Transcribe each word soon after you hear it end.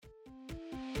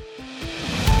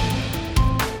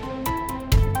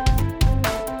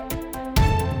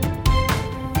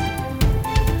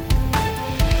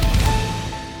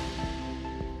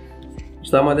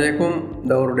Assalamualaikum,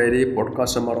 Dhauru Daily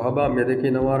Podcast marhaba. Medeki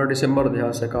Nawara December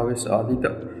 2021 Aadit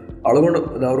अळगोंड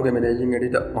दावरू के managing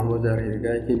editor Mohammad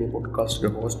जाहिर की मी podcast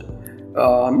के होस्ट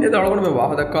मे अळगोंड में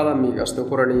वाह दक्काಲ मी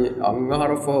ಅಸ್ತಪುರಣಿ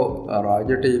ಅಂಗಹರಫೋ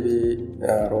ರಾಜ ಟಿವಿ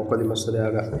ರೋಕಲಿ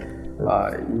ಮಸಲೆಯಾಗ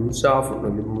ಇನ್ಸಾಫ್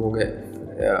ನಿಮ್ಮುಗೆ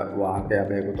ವಾಹಕೆ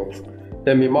ಅಬೇಗುತ್ತೋ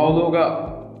ತೆ ಮಿ ಮೌಲೂಗ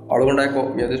ಅಳಗೊಂಡಾಕೋ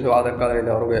ಮೇದಿಸ್ ವಾಹ ದಕ್ಕಾಲ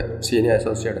दावरूಗೆ senior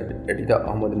associate editor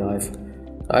Ahmed Naif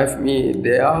मी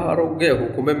දෙයාරුගේ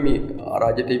ಹುಕುಮೆ मी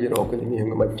ರಾಜ ಟಿವಿ ರೋಕಲಿ मी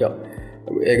ಹಂಗ ಮಚ್ಚ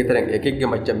ඒකතරම් එකෙක්ගේ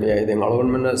මච්චන් මේ දැන්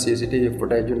අලවන්මන CCTV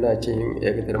ෆුටේජ් උන්න ඇචින්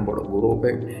ඒකතරම් බොඩ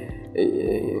ගුරුපෙන්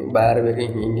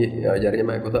බාරවකින් හින්ගි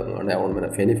ජරියම එකත අනේ අවන්මන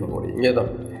ෆෙනි ෆොරි ඉංගේත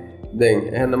දැන්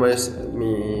එහෙනම්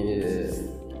මේ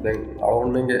දැන්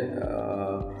අලවන්මගේ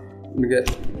මිගේ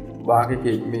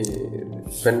වාගේ මේ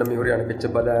ෆෙන්ඩ මිහුරි අන පිච්ච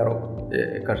බදාරෝ ඒ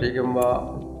කෂිකම්වා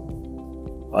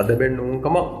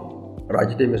අදබෙන්නුන්කම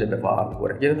රාජිතේ මෙසෙට පාක්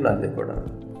වර කියන තුනක් දෙකට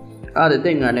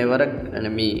ಅದೆಂಗ ವರಕ್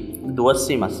ಮೀ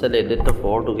ದೋಸ್ಸಿ ಮಸಲೆ ಎದ್ದೆತ್ತ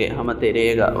ಫೋಟುಗೆ ಹಮ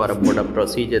ತೆರೆಗ ವರ ಬೊಡ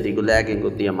ಪ್ರೊಸೀಜರ್ ದಿಗುಲಾಗೆ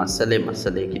ಗೊತ್ತಿಯ ಮಸಲೆ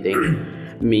ಕಿದೆ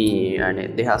ಮೀ ಅನೆ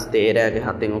ದೇಹಸ್ ತೇರಾಗೆ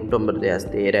ಹತೆಂ ಅಕ್ಟೋಬರ್ ದೇಹಸ್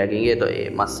ತೇರಾಗೆ ಇಂಗೆ ತೋ ಎ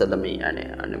ಮಸಲ ಮೀ ಅನೆ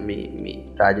ಮೀ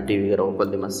ರಾಜ ಟಿವಿಗೆ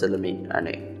ರೋಕೊಲ್ದೆ ಮಸಲ ಮೀ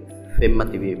ಅನೆ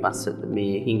ಬೆಮ್ಮತಿ ವಿ ಮಸಲ ಮೀ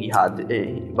ಹಿಂಗಿ ಹಾದ್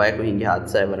ಬಯಕು ಹಿಂಗಿ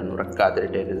ಹಾದ್ಸಾಯ ವರನು ರಕ್ಕಾದ್ರೆ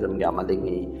ಟೆರರಿಸಮ್ಗೆ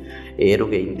ಅಮಲೆಂಗಿ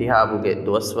ಏರುಗೆ ಇಂತಿಹಾಬುಗೆ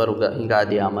ದೋಸ್ವರುಗ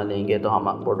ಹಿಂಗಾದಿ ಅಮಲೆ ಹಿಂಗೆ ತೋ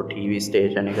ಹಮ ಬೊಡು ಟಿವಿ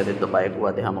ಸ್ಟೇಷನ್ එකද ತೋ ಬಯಕು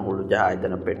ಅದೆ ಹಮ ಹುಳು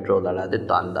ಜಹಾಯದನ ಪೆಟ್ರೋಲ್ ಅಲಾದೆ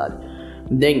ತೋ ಅಂದಾಲಿ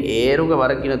ದೆನ್ ಏರುಗ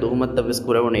ವರಗಿನ ದುಹಮತ್ತ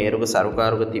ವಿಸ್ಕುರವನ ಏರುಗ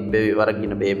ಸರ್ಕಾರುಗ ತಿಬ್ಬೆ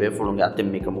ವರಗಿನ ಬೇಬೆ ಫುಳುಂಗೆ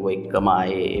ಅತೆಮ್ಮಿಕಮುಗ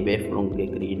ಇಕ್ಕಮಾಯೆ ಬೇ ಫುಳುಂಗೆ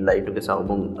ಗ್ರೀನ್ ಲೈಟುಗೆ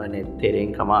ಸೌಬುಂ ಅನೆ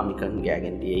ತೆರೆಂ ಕಮಾ ಮಿಕಂಗೆ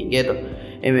ಆಗಂದಿಯೆ ಹಿಂಗೆ ತೋ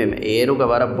ಎಮೆ ಏರುಗ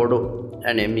ವರ ಬೊಡು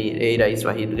අනේ මේ ඒ රයිස්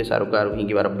වහිදුගේ සරුකාරු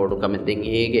හිඟි වර බොඩු කමෙන්තෙන්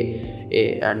ඒගේ ඒ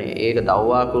අනේ ඒක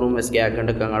දවවා කුරුම් වෙස් ගෑ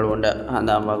ගන්න කන් අලොන්ඩ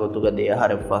හඳාම් වගතුක දේ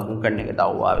හර ෆහුම් කන්න එක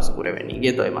දවවා වෙස් කුරෙවෙනි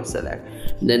ගේ තොයි මස්සලක්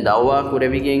දැන් දවවා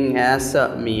කුරෙවිගෙන් ඇස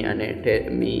මේ අනේ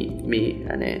මේ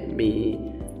අනේ මේ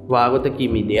වාගත කි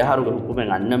මේ දේ හරුග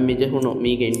හුකුමෙන් අන්නම් මේ ජහුණු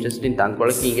මේගේ ඉන්ටරෙස්ටින්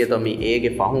තංකොල කීගේ තෝ මේ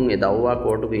ඒගේ ෆහුම් ඒ දවවා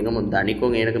කෝටු කිංගම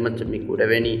දනිකොන් ඒනකම මේ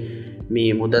කුරෙවෙනි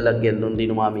මේ මුදලක් ගෙල්ලුන්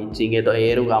දිනුමා මිච්චිගේ තෝ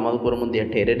ඒරු ගමල් කරමුන්දිය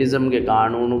ටෙරරිසම්ගේ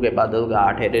කානූනුගේ බදල්ගා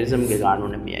ටෙරරිසම්ගේ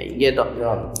කානූන මියයි ගේ තෝ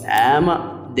ඈම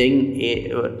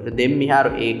දෙම් මිහාර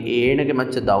ඒනගේ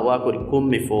මච්ච දවවා කුරි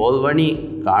කුම්මි ෆෝල්වනි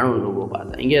කානූන ලෝගෝ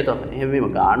පාත ඉගේ තෝ එහෙම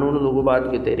කානූන ලෝගෝ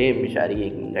පාතගේ තෙරේ මිෂාරිගේ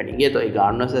ගඩි ගේ තෝ ඒ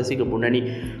ගානන සසික බුණනි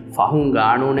ෆහුන්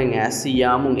ගානූනෙන් ඇසි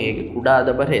යාමුන් ඒගේ කුඩා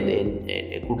දබරේ දෙන්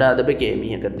කුඩා දබකේ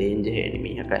මිහක දෙන්ජ හේනි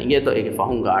මිහක ඉගේ තෝ ඒගේ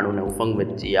ෆහුන් ගානූන උෆං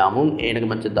වෙච්චි යාමුන් ඒනගේ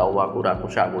මච්ච දවවා කුරා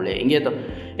කුෂා ගුලේ ඉගේ තෝ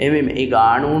එමෙ මේ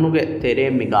ගානූනුගේ තෙරේ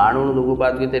මි ගානූන ලෝගෝ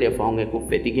පාතගේ තෙරේ ෆහුන් එක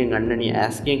ෆෙතිගෙන් අන්නනි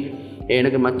ඇස්කින්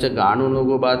ඒනක මච්ච ගානූන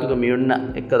ලෝගෝ පාතුක මියොන්න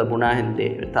එක්කද පුණා හෙන්තේ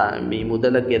මේ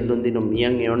මුදල ගෙල්ලුන් දිනු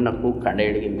මියන් එොන්න කු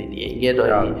කඩේඩකින් මෙදියේ ඉගේ තෝ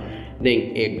දැන්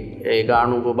ඒ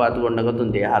ගානු ගෝපාතු වන්නගතුන්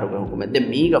දෙහාරුක හුකුම දැන්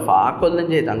මීග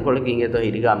ෆාකොල්ලන් ජේ තංකොලකින් ඒ තෝ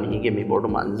හිරිගා මීගේ මේ බොඩු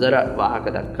මන්සර වාහක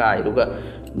දක්කා ඉරුග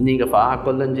නීග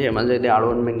ෆාකොල්ලන් ජේ මන්සර දේ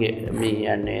අලොන් මෙන්ගේ මේ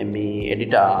යන්නේ මේ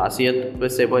එඩිටර් ආසියත්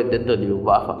වෙස්සේ පොයි දෙද්ද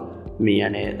ලියුවාහ මේ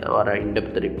යන්නේ වර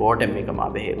ඉන්ඩෙප්ත් රිපෝට් එකක මා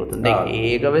බෙහෙගතුන් දැන්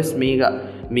ඒක වෙස් මීග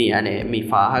මේ යන්නේ මේ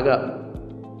ෆාහග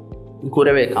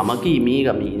කුරවේ කමකී මීග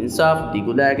මේ ඉන්සාෆ්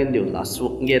දිගුලාගෙන් දියු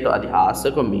ලස්වුගේ තෝ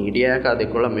අධිහාසක මීඩියා එක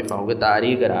දෙකොළ මේ ෆවුගේ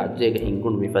තාරීක රාජ්‍යයක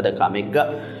හිඟුන් විපද කමෙක්ග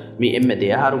මේ එම්මෙ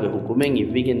දෙහාරුගේ හුකුමෙන්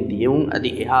ඉව්විගෙන් දියුන්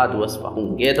අධි එහා දුවස්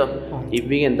වහුන්ගේ තෝ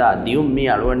ඉව්විගෙන් දා දියුන් මේ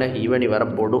අලුවන්න හීවනි වර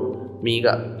බොඩු මීග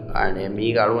අනේ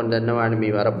මීග අලුවන් දන්නවානේ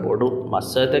මේ වර බොඩු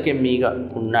මස්සතකෙන් මීග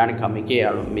උන්නානි කමකේ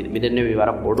අලු මිදෙන්නේ මේ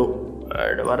වර බොඩු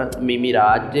වර මේ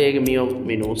රාජ්‍යයක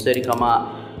මේ නූසරි කමා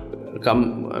කම්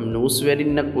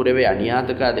නූස්වැරින්න කුරවේ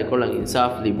අනියාතකා දෙකොළන්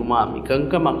ඉන්සාෆ් ලිබුමා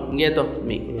මිකංකමක් ගේතෝ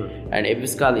මේ and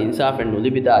එවිස්කාල ඉන්සාෆ් and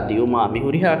නුලිබිදා දියුමා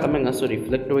මිහුරිහා කමෙන් අසු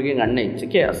රිෆ්ලෙක්ට් වගෙන් අන්න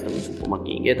ඉච්චකේ අස්තම කුමක්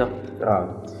ගේතෝ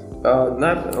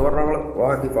ना वरनांगल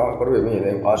वाहती फाह करवे में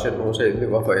दें आशेत मोसे इल्ली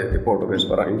वाफा रिपोर्ट बेस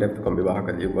पर इन डेप्थ कम विवाह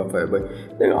का दियो वाफा बे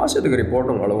दें आशेत के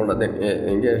रिपोर्ट अलगोंड दें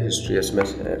एंगे हिस्ट्री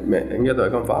एसएमएस में एंगे तो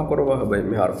एकम फाह करवा बे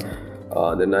मिहार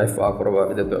the knife akora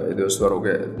ಇದು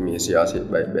ಸ್ವರೋಗೆ ಮೀ ಸಿಯಾಸಿ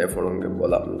ಬೈ ಬೇ ಫೋನ್ಗೆ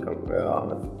ಬೋಲಾ ಮಿಕಂ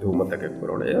ಧೂಮತಕ್ಕೆ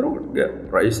ಕೊರೋಣ ಯಾರೋಗೆ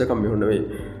ಪ್ರೈಸ್ ಕಮ್ಮಿ ಹೊಂಡವೆ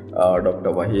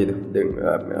ಡಾಕ್ಟರ್ ವಹೀದ್ ದೆನ್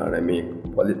ಮೀ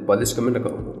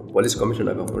ಪೊಲೀಸ್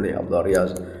ಕಮಿಷನರ್ का होने अब्दुल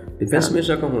रियाज डिफेंस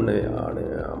मिनिस्टर का होने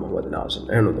मोहम्मद नासिर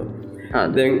එහෙනුද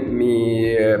දැන්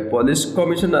මේ පොලිස්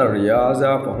කමිෂනර්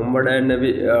රියාසා පහුම්බඩයන්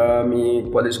නවි මේ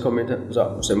පොලිස් කමිෂනර්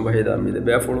සම්බහේදා මේ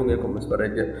බෑෆොලුගේ කොමස්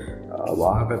කරේ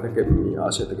වාහකතක මේ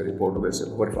ආශිතක රිපෝට් බෙස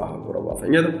පොරි වාහක කරවා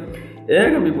ෆෙන්යද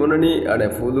ඒක මේ පුනනි අනේ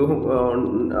ෆුදු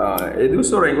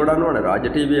එදුසොර ඉගොඩන වන රාජ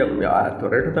ටීවී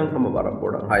තොරට තන් කම බර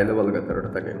බොඩ හයි ලෙවල්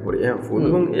ගතරට තකේ පොරි එහෙන්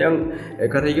ෆුදුන් යන්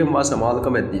එකරිගේ මා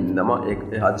සමාලකම දින්නම ඒක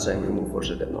හදිසෙන් මු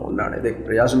ෆෝර්ෂට නෝනානේ දෙක්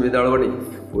ප්‍රයාස විදාලවනි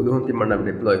ෆුදුන් තිමන්න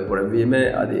ඩිප්ලොයි කරවීමේ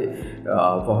අදී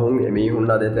ෆහුන් එමි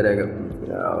හුන්නා දෙතරේක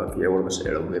පියවර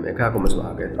බසෙල මේ එකකම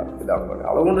සවාගේ තාක් විදාලවන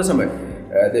අලගොන්න සමය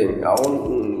ඉතින්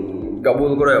අවුන්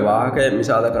ගබුල් කරේ වාහකේ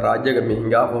මිසාදක රාජ්‍යක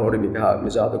මිහිඟා හොරි මිකා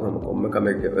මිසාදකම කොම්ම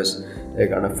කමෙක් වෙස් ඒ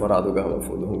ගන්න ෆරාදු ගම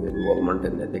ෆුදුගේ ඉන්වොල්ව්මන්ට්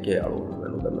එක දෙකේ අලු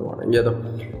වෙනදන්නවා නේද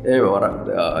ඒ වර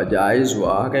ජයිස්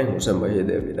වාහකේ හුසම්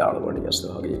බහිදේ විදාල වණි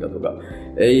අස්තහගේ එකතුක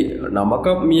ඒ නමක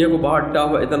මියක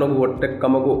බාට්ටාව එතන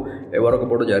වොට්ටෙක්කමකු එවරක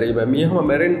පොඩ ජරීම මියහම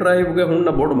මෙරින් ඩ්‍රයිව් ගේ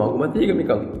හුන්න බොඩ මගුමතික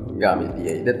මිකම්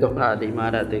යාමිතියි දෙත්ත ආදී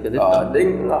මාරාතේක දෙන්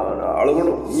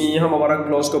අලුගුණු මියහම වරක්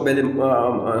ක්ලෝස් කො බෙලිම්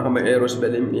හම ඒරොස්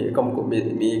බෙලිම් කම්කු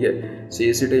මීගේ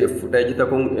CCTV footage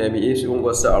takun me isum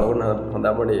gossa alona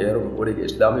handamani eru pori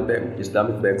islamic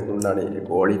bank unnane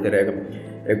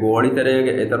e goli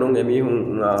terege etanun emihun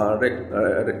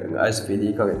as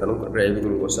fili kan etanun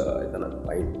driving gossa etana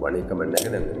pai wani kamen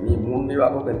nagene me munni wa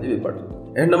ko kanti but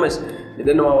ennamas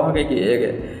idenna wahage ki ege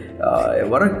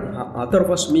වර අතර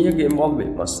පස් මීහක involve වෙ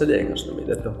මස්සලේ එකස්තු මේ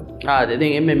දත්ත දෙන්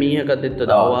එම්මේ මීහක දෙත්ත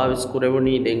දවවා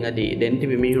විස්කුරවුණී දෙන් අදී දෙන්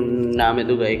තිබි මිහුන්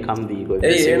නාමෙදුග ඒ කම්බී ගොල්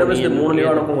ඒ එනවස් මූණ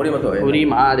නිවාන කො හොරි මතෝ හුරි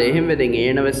මා දෙහෙම් වෙදෙන්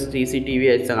ඒනවස්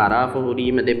CCTV එච්චන් අරාෆ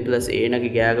හුරීම දෙ ප්ලස්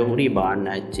ඒනගේ ගෑග හුරි බාන්න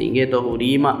ඇච්චි ඉගේ තෝ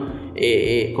හුරීම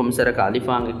ඒ කොම්සර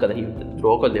කාලිෆාන් එක්කද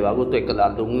රෝකල් දෙවගුත් එක්කලා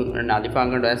දුන්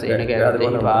නාලිෆාන්ගට ඇස් ඒනගේ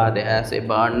ඇතේ වාද ඇස් ඒ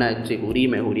බාන්න ඇච්චි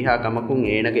හුරීම හුරිහා කමකුන්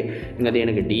ඒනගේ ඉංග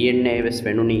දේනගේ DNA වෙස්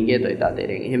වෙනුනී ඉගේ තෝ ඉතා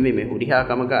දෙරෙන් එහෙම මේ හුරිහා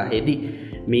කමක හෙදි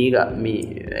මීග මේ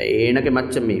ඒනගේ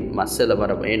මච්ච මේ මස්සල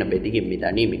වර ඒන බෙදිගෙන්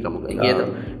මිදනී මිකමක ඉගේ තෝ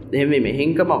එහෙම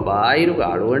මෙහෙන්කම බාහිරු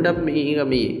ගාලුවන්ට මීග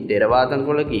මේ දෙරවාතන්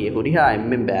කොලකී හුරිහා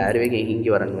එම්මෙන් බෑරවෙගෙන් හිංගි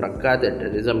වරන් රක්කාත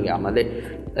ටෙරරිසම්ගේ අමලේ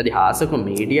අදි හාසක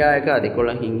මීඩියා එක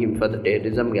අදිකොළ හිංගින් ෆද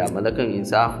ටෙරරිසම්ගේ අමලකන්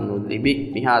ඉන්සාෆ් නුලිබි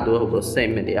මිහා දුව ගොස්ස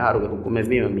එම්මේ දෙහාරුගේ හුකුමෙ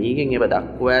බීම මීගෙන් එබ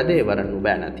දක්වා ඇදේ වරන්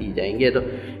නුබෑ නතිජා ඉගේ තෝ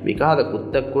මිකහද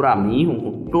කුත්තක් කුරා මීහුන්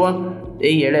හුට්ටුවා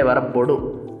ඒ එලේ වර බොඩු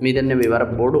මීදන්නේ මේ වර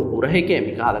බොඩු උරහෙකේ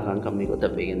මිකහලකංකම් මේ ගොත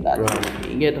වේගෙන් දාලා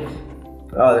ඉගේ තෝ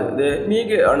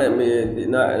මීගේ අන මේ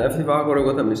නැෆි පාකොර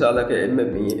ගොත මිසාදක එම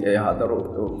මේ හතරු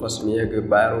පස් මියක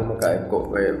බෑරුමක එක්කො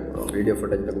වීඩියෝ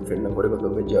ෆොටේජ් එකක් ෆෙන්න කොර ගොත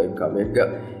වෙජ එක මේක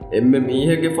එම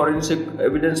මීහගේ ෆොරෙන්සික්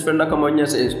එවිඩන්ස් ෆෙන්න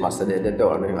කමඤ්ඤස් ඒස් මස්සදේ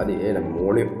දෙතවන හදි එන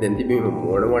මොණි දෙන්ති බි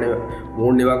මොණවණ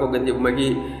මොණි වාකෝ ගෙන්ති උමකි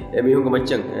එමිහුංග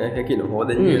මච්චන් හැකින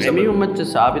හොදෙන් එමිහුං මච්ච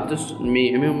සාබිත මේ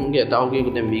එමිහුංගේ තවගේ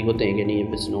ගොතෙන් වී ගොතේ ගෙනී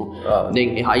බස්නෝ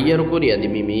දැන් හයියරු කොරිය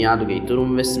අදි මේ යාදුගේ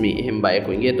ඉතුරුම් වෙස් මේ එහෙම්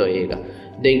බයකෝ ඉගේ තෝ ඒක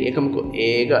දැන් එකමක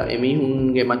ඒක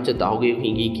එමිහුන්ගේ මච්ච තවගේ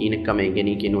හිඟි කීනක කම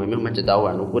ගෙනී කිනෝ එමෙ මච්ච තව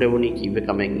අනුකුරවුනි කීව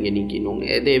කම ගෙනී කිනෝ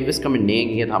එදේ එවස් කම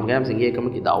නේගේ තමගම් සිංගේ එකම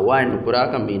කි දවවා නුකුරා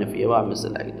කම මීන ෆියවා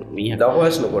මෙසලාගේ තෝ මීහ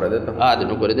දවස් නුකුරද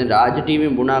නුකුර දැන් රාජ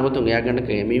ටීවීන් බුණා ගොතුන් එයා ගන්න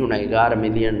එමිහුන 11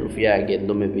 මිලියන් රුපියා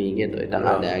ගෙද්දුම වීගේ තෝ එතන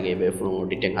ආදාගේ බේෆුණු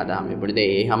ඩිටෙන් හදාම බඩේ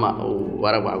ඒ හැම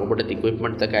වර වගපොට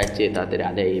ඉක්විප්මන්ට් තක ඇච්චේ තාතේ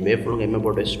ආදේ ඒ බේෆුණු එම්ම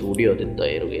පොට ස්ටුඩියෝ දෙත්ත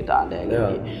ඒරුගේ තාදාගේ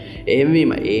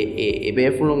එහෙම්වීම ඒ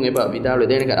බේෆුණුන් එබ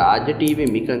විදාලු දෙනක රාජ ටීවී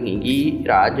මිකන් හිඟි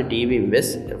රාජ ටීවී වෙස්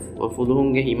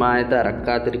ෆුදුහුන්ගේ හිමායත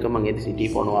රක්කාතරිකමන් එදි සිටි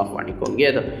ෆොනවා වණිකොන්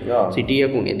ගේද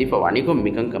සිටියකුන් එදි ෆවණිකොන්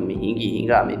මිකන් කම් හිඟි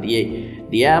හිඟා මෙදියේ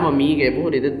දියාම මීගේ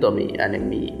බොහොර දෙත්තෝ මේ අනේ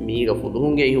මීග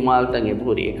ෆුදුහුන්ගේ හිමාල්තන්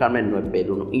එබොරි කමෙන්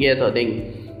වෙබ්බෙලුණු ඉගේතෝ දෙන්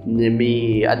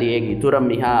මේ අදී ඒ ගිතුරම්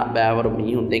මිහා බෑවර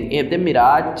මිහුන් දෙන් ඒ දෙන් මේ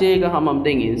රාජ්‍යයක හැමම්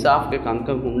දෙන් ඉන්සාෆ්ගේ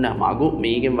කංකන් හුන්න මගු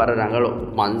මීගෙන් වර රංගලෝ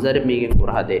මන්සර් මීගෙන්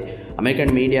කුරහදේ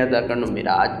අමෙරිකන් මීඩියා දක්වන මේ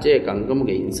රාජ්‍යයේ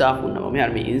කංකමුගේ ඉන්සාෆ් හුන්නම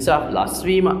මේ ඉන්සාෆ්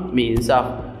ලස්වීම මේ ඉන්සාෆ්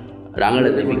රංගල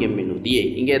දෙවිගෙන් මිනු දියේ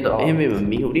ඉංගේතෝ එහෙම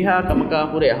මිහුරිහා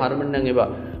කමකාපුරේ හර්මන්නන් එබ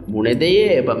මුණෙදයේ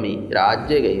එබ මේ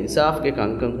රාජ්‍යයේ ඉන්සාෆ්ගේ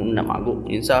කංකන් හුන්න මගු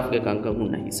ඉන්සාෆ්ගේ කංකන්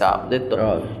හුන්න හිසාබ් දෙත්තෝ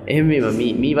එහෙම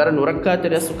මේ වර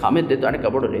නුරක්කාතරයස් කමෙත් දෙත්තෝ අනේ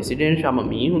කබඩ රෙසිඩෙන්ෂ් හැම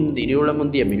මීහුන් දිරියොල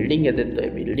මුන්දිය බිල්ඩින් එක දෙත්තෝ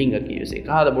ඒ බිල්ඩින් එක කියුසේ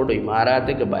කහද බොඩ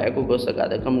ඉමාරාතක බයකු ගොස්සක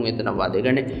අදකමුන් එතන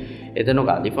වදගනේ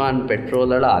එතනක අදිෆාන්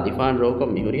පෙට්‍රෝල් වල අදිෆාන් රෝක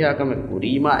මිහුරිහා කම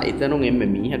කුරීමා එතනුන්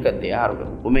එම්මේ මීහක දෙයාරුක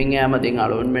උමෙන් යාම දෙන්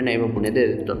අලොන් මෙන්න ඒව පුණෙදේ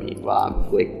දෙත්තෝ මේ වා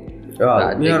කොයි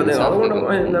මිහර දෙන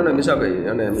අලොන මිසක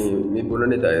අනේ මේ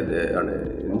පුණනේ තයද අනේ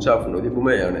ඉන්සාෆ්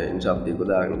නොදිබුමේ අනේ ඉන්සාෆ්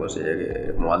දීගදාගෙන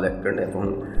ගොසේ මොලෙක් කරන්නේ ෆෝන්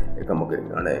එකමක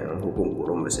අනේ හුකුම්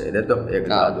කුරුම් මෙසේ දෙතෝ ඒක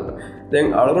සාදුක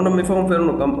දැන් අලගොන මේ ෆෝන්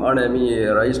ෆෙරනු කම් අනේ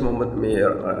මේ රයිස් මොහම්මද් මේ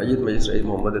අජිත් මජිස් රයිස්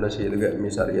මොහම්මද් නශීල්ගේ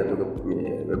මේ සරියතුක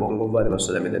මේ බොංගෝ වාදි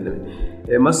මස්සලා මේ දෙන්නේ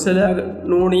ඒ මස්සලා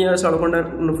නෝනිය සලකොන්න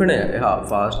නුෆනේ එහා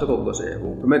ෆාස්ට් කොග්ගොසේ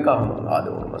හුකුමේ කහම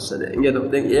ආදෝ මස්සලා ඉංගේ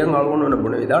දැන් එයන් අලගොන වන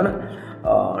බුණ විදාන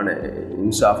අනේ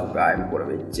ඉන්සාෆ් ගායම් කර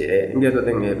වෙච්චේ ඉංගේ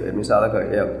දැන් මේ මිසාලක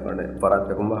අනේ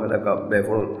පරත් කොම්බහලක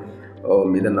බේෆෝන්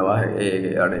මිදනවා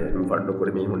ඒ අනේ ෆඩ්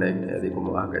කර මිහුනේ දිකුම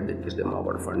වාක දෙක්කස් දෙම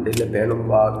අපට ෆන්ඩ් එක බෑනු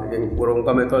වාකෙන් පුරොන්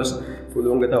කමකස්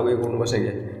ෆුලුන්ගේ තවගේ කොන වශයෙන්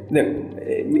දැන්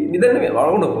මිදන්නේ මේ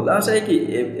වරවුන පොදාසයිකි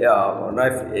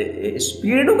නයිෆ්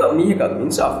ස්පීඩ් එක මිහක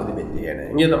ඉන්සාෆ් දෙන්නේ නේ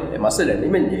ඉංගේ මස්සල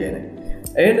නෙමෙන්නේ නේ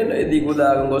එහෙනම්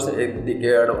දිගුදාගෙන ගොස්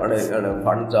දිගට අනේ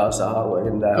ෆන්සා සහව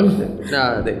හින්දා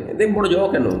ඉතින් පොඩ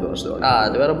ජෝක් එක නෝදොස්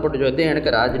දෙවර පොඩ ජෝක් දෙනක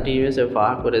රාජ ටීවී සේ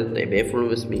ෆා කරේ බේෆුල්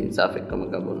විස් මින්සාෆ් එක්කම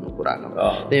ගබොල් නුකුරාකම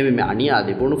දෙමෙ මේ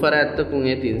අනියාදි පුණු ෆරැත්තකුන්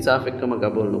ඒ ඉන්සාෆ් එක්කම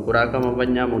ගබොල් නුකුරාකම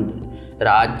වඤ්ඤා මුන්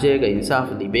රාජ්‍යයක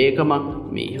ඉන්සාෆ් දිබේකම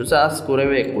මේ හුසාස්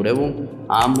කුරවේ කුරවුන්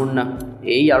ආමුන්න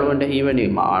ඒ අලුවන්ට හීවනේ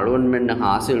මාළුවන් මෙන්න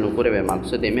හාසිල් නුකුරවේ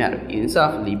මක්සද මේ අර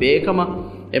ඉන්සාෆ් දිබේකම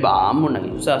එබ ආමුන්න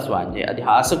හුසාස් වාංජේ අදි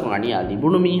හාසකු අනියා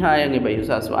දිබුණු මීහායන් එබ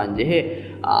හුසාස් වාංජේ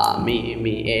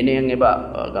මේ ඒනෙන් එබ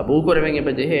ගබූ කරවෙන් එබ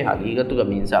ජෙහේ හගීගතුක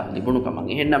මින්සාෆ් දිබුණු කමන්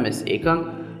එහෙන්නම් මෙස් ඒකන්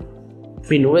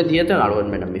පිනුවේ දියත අලුවන්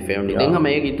මෙන්න මේ ෆැමිලි දෙන් හැම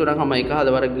ඒක ඉතුරු හැම එක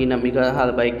හදවරක් ගින මික හද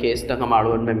බයි කේස් තක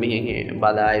අලුවන් මෙ මෙහෙ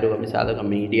බදායිරුග මිසාලක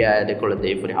මීඩියා දෙකොළ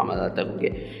දෙයිපුරි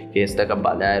හැමදාතකුගේ කේස් තක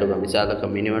බදායිරුග මිසාලක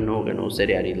මිනිවන් නෝගෙන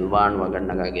උසරි අරි ඉල්වාන්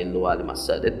වගන්නගා ගෙල්ලුවාද මස්ස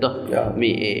දෙත්ත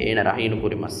මේ ඒන රහිනු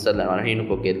පුරි මස්සල රහිනු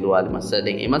කො ගෙල්ලුවාද මස්ස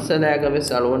දෙන් ඒ මස්සලෑග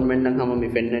වෙස් අලුවන් මෙන්න හැම මි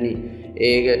ෆෙන්නනි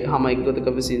ඒක හැම එක්ගොතක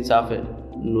විසින් සාෆ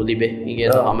නුලිබේ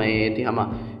ඉගේ හැම ඒති හැම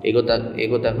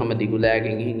ඒගොත හැම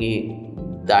දිගුලෑගෙන් හිඟි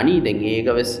දනී දෙන් ඒක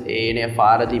වෙස් ඒනේ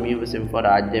ෆාරදි මිහු වෙස්ම් ෆර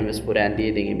රාජ්‍ය වෙස් පුරාන්දී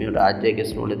දෙන් මිහු රාජ්‍යයේ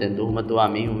ස්නෝල දෙන් දුහමතුවා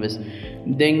මිහු වෙස්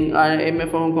දෙන් එමෙ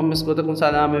ෆෝන් කොම්ස් ගොතකුන්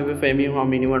සලාම වෙ ෆෙමි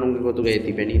හම මිනිවණු ගොතු ගේ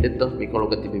තිබෙනි දෙත්ත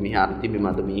මිකොලක තිබෙ මිහාර තිබෙ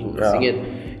මද මිහු සිගේ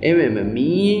එමෙ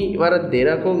මී වර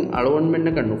දෙරකොන් අලවන්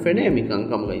මෙන්නක නුෆෙනේ මිකං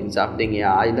කමක ඉන්සාෆ් දෙන්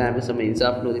යා ආයිදාම සම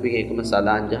ඉන්සාෆ් නොදිබේ එකම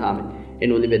සලාන් ජහාමේ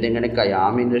එනුදි බෙදෙන්ගනක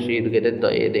යාමින් රශීදුගේ දෙත්ත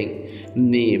ඒ දෙන්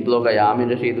මේ බ්ලොග යාමින්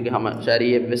රශීදුගේ හැම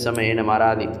ශරීය වෙසම එන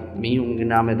මරාදි මිහුන්ගේ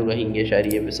නාම දුග හින්ගේ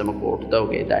ශරීය වෙසම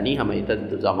කොට්තවගේ දනි හැම ඉත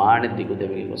සමාන දිගු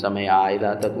දෙවගේ සමය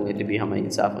ආයදාතකුන් එතිබි හැම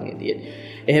ඉන්සාෆන් එතියේ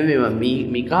එහෙම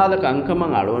මේ කාල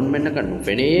කංකමන් අලොන් මෙන්නක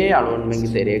නුෆෙනේ අලොන්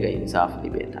මෙන්ගේ තෙරේක ඉන්සාෆ්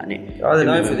දිබේ තනේ ආද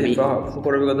නයි ෆිදි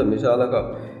ෆුකොරවිගත මිසාලක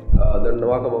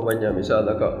දන්නවාකම වඤ්ඤා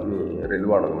මිසාලක මේ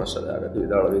රිල්වාණක මස්සදාගති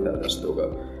විදාල විදා දස්තෝක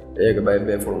ඒක බයි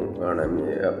බේෆුන් ආනමි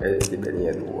ඒ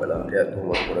තිබෙනිය දුවලා ඒ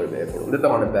තුමත් කරේ බේෆුන්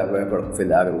දෙතමන බෑ බෑ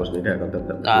ෆිදාගෙන ගොස් නිකා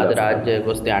කන්තත් ආද රාජ්‍ය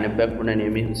ගොස් ත්‍යානෙ බක්ුණනේ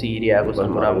මේ සීරියා ගොස්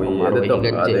මරා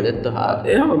දෙත්ත හා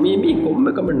එහෙම මේ කොම්ම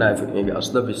කමන්නයි ෆිගේ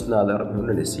අස්ද විස්නාදාර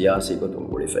බුන්නේ සියාසී කොතුම්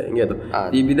ගොලි ෆෙන්ගේද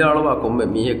දී විදාලවා කොම්ම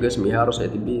මීහෙක් ගස් මිහාරෝ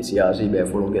සෙතිබි සියාසී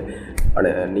බේෆුන්ගේ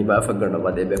අනේ නිබාෆක් ගන්න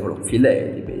බදේ බේෆුන් ෆිලේ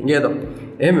තිබෙන්ගේද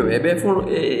එහෙම බේෆුන්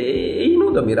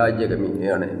ඒනොද මිරාජ්‍යක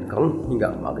මේ අනේ කම්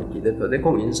හිඟා මාගේ කිදෙත්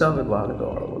දෙකොම් ඉන්සාෆ් වාහකට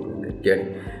වල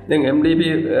දැන් MDP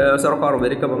සරකාර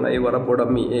වෙරිකම ඒ වර පොඩ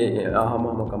මේ ආහම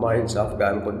කමයි ඉන්සාෆ්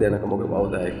ගන්න කො දෙනක මොකද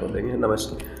බවදායි කො දෙන්නේ නමස්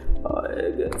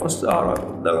ෆස්ට් ආර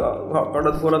දා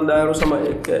කඩත් කොරන් දායරු සම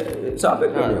එක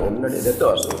සාපේක ඔන්නනේ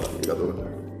දෙතවස්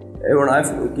ඒකද ඒ වුණා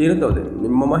කීරතෝද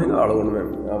නිම්මම හිඟ අලවන්න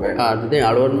මේ දැන්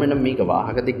අලවන්න මෙන්න මේක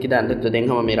වාහක දික්ක දැන්දත් දැන්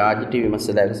හැම මේ රාජ්‍ය ටීවී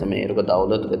මස්සදාක සමේරුක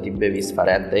දවලතුක තිබ්බේ 20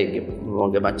 පරයත් ඒකේ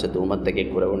මොගේ බච්ච දුමත් එකේ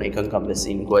කරවුණ එකන් කම්බස්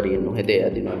ඉන්ක්වයරි නොහෙදේ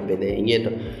අදිනවා බෙදේ ඉංගේට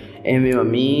එහෙම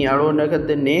මේ අලවන්නක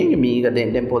දෙන්නේ මේක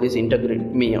දැන් පොලිස්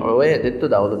ඉන්ටග්‍රිටි මේ ඔය දෙත්තු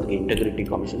දවලතුක ඉන්ටග්‍රිටි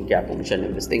කමිෂන් කියා කොමිෂන්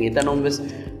එම්ස් දෙන් ඉතනොම් වෙස්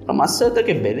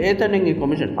මස්සතක බෙලේතනෙන්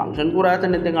කොමිෂන් ෆන්ක්ෂන්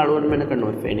කුරාතනෙන් දැන් අලවන්න මෙන්නක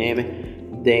නොෆෙනේම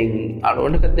දැන්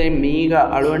අලුවන්ට දැන් මීග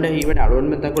අලුවන්ට හීවෙන අලුවන්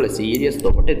මෙතකොල සීරියස්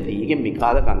තොපට දීගෙන්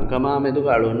මිකාද කංකමා මෙදුක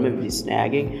අලුවන් මෙ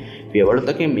විස්නෑගෙන්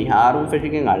පියවලතකෙන් මිහාරුම්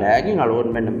ෆෙෂිගෙන් අලෑගෙන්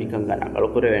අලුවන් මෙන්න මිකං ගන්න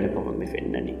අලුකර වෙන කොම මෙ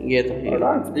ෆෙන්නනි ගේත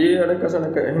ඒ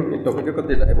අනකසනක එහෙන් ටොපික් එකක්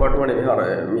තියලා ඒවට වනේ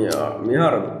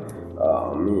මිහාර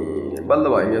මේ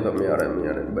බල්ලවා ඉයත මිහාර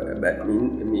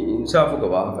මේ ඉන්සාෆුක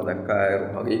වාහක දක්කාය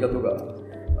හගීකතුක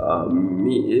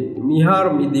මිහාර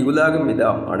මිදිගුලාග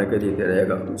මිදා අනකදී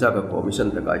තෙරේග ජාග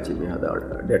කොමිෂන් තකාචි මිහදා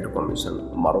ඩේට් කොමිෂන්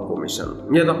මරු කොමිෂන්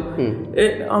නියත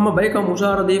ඒ අම බයික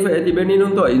මුසාර දීප ඇති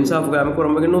බෙනිනුන්තෝ ඉන්සාෆ් ගාම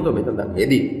කරමගෙන නොතෝ මෙතන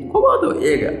එදි කොහොමද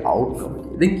ඒක අවුට්කම්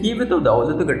දැන් කීවෙතෝ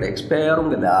දවසක ටැක්ස්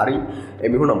පේයරුන්ගේ දාරි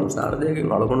එමිහුණ මුසාර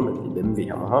දෙකෙන් අලකොණ මෙති බෙම්වි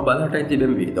මහා බලට ඇති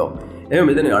බෙම්වි තෝ එහෙම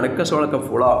මෙතන අනෙක්ක සොලක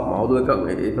ෆුලා මහදු එකක්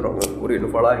ඒතර උරිනු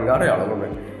ෆලා හිඟාරේ අලකොණ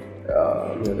මේක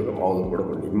මවුද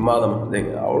පොඩ ඉම්මාදම දැන්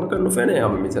අවුල් කරන ෆෙනේ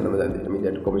හැම මිසනම දැන් මේ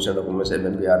ඩේට් කොමිෂන් එක කොම්ම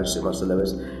සෙබෙන් බිආර්එස්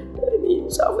මස්සලවස් මේ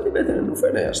සාවදි බෙදෙන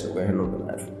නුෆෙනේ අස්තු ගහන උතන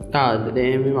ආ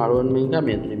දෙමි මරුවන් මින්ක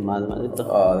මේ ඉම්මාදම අදත්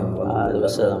ආ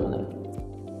දවසම